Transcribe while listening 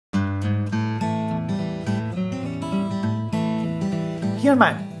Here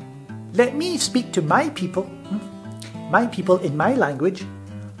man, let me speak to my people in my language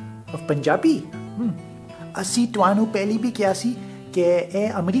of Punjabi. Asi tuanu pehli bhi kya si ke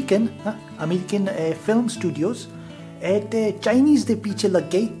American film studios et Chinese de piche lag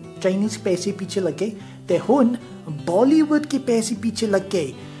gaye, Chinese paise piche lag gaye, te hun Bollywood ke paise piche lag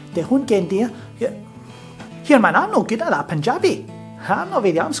gaye, te hun kehte hain here man, I'm no good at Punjabi,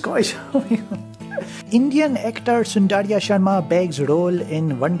 I'm Scottish. Indian actor Soundarya Sharma bags role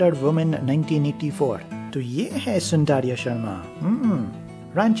in Wonder Woman 1984. तो ये है Soundarya Sharma.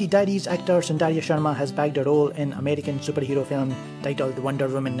 Ranchi Diaries actor Soundarya Sharma has bagged a role in American superhero film titled Wonder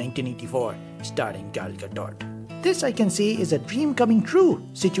Woman 1984, starring Gal Gadot. This, I can say, is a dream coming true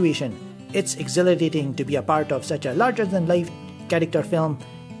situation. It's exhilarating to be a part of such a larger-than-life character film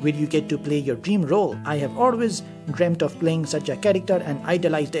where you get to play your dream role. I have always dreamt of playing such a character and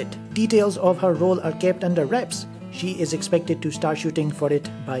idolized it. Details of her role are kept under wraps. She is expected to start shooting for it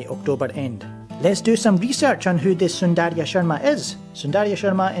by October end. Let's do some research on who this Soundarya Sharma is. Soundarya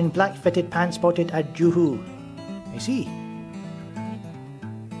Sharma in black fitted pants spotted at Juhu. I see.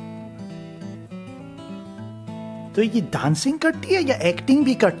 तो ये dancing करती है या acting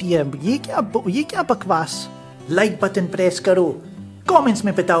भी करती है? ये क्या बकवास? लाइक बटन प्रेस करो, कमेंट्स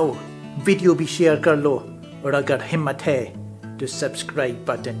में बताओ, वीडियो भी शेयर कर लो और अगर हिम्मत है तो सब्सक्राइब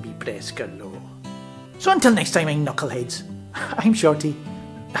बटन भी प्रेस कर लो. So until next time, knuckleheads, I'm Shorty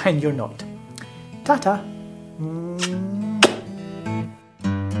and you're not. Tata.